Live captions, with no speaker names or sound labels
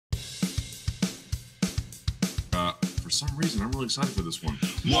some reason, I'm really excited for this one.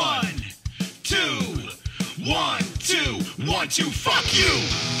 1, 2, 1, 2, 1, 2, fuck you!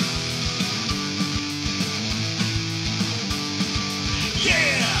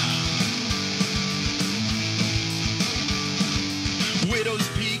 Yeah! Widow's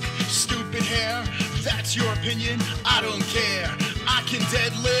peak, stupid hair, that's your opinion, I don't care. I can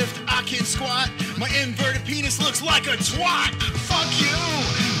deadlift, I can squat, my inverted penis looks like a twat. Fuck you,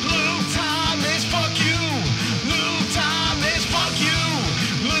 Lou Thomas, fuck you. Lou Thomas, fuck you.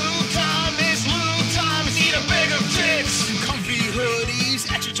 Lou Thomas, eat a bag of tits. Comfy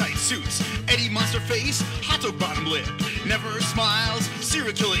hoodies, extra tight suits, Eddie Monster face, hot dog bottom lip. Never smiles,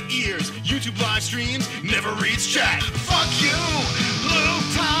 serial killer ears, YouTube live streams, never reads chat. Fuck you, Lou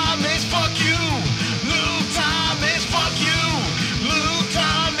Thomas, fuck you. Lou Thomas, fuck you. Lou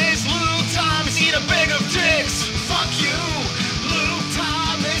Thomas, eat a bag of dicks. Fuck you, Lou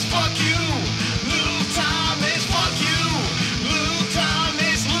Thomas, fuck you. Lou Thomas, fuck you. Lou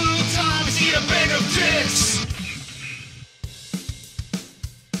Thomas, eat a bag of dicks.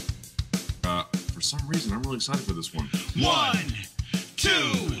 For some reason, I'm really excited for this one. 1, 2,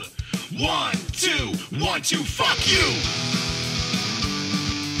 1, 2, 1, 2, fuck you!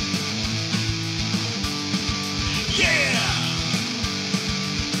 Yeah!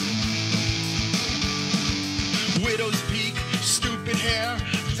 Widow's peak, stupid hair,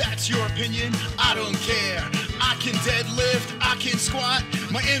 that's your opinion, I don't care. I can deadlift, I can squat,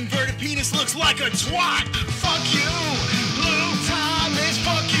 my inverted penis looks like a twat. Fuck you, Lou Thomas,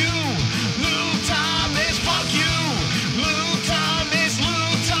 fuck you. Lou Thomas, fuck you. Lou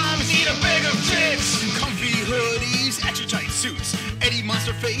Thomas, eat a bag of dicks. Comfy hoodies, extra tight suits, Eddie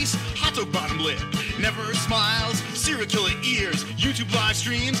Monster face, hot dog bottom lip. Never smiles, serial killer ears, YouTube live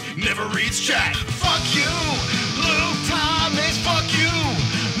streams, never reads chat. Fuck you, Lou Thomas, fuck you.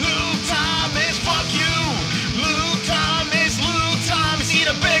 Lou Thomas, fuck you. Lou Thomas, eat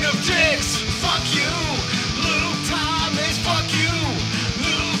a bag of dicks. Fuck you, Lou Thomas, fuck you.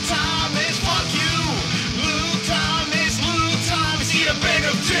 Lou Thomas, fuck you. Lou Thomas, eat a bag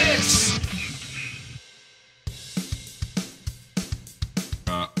of dicks.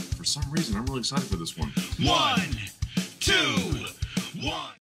 For some reason, I'm really excited for this one. 1, 2,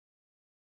 1.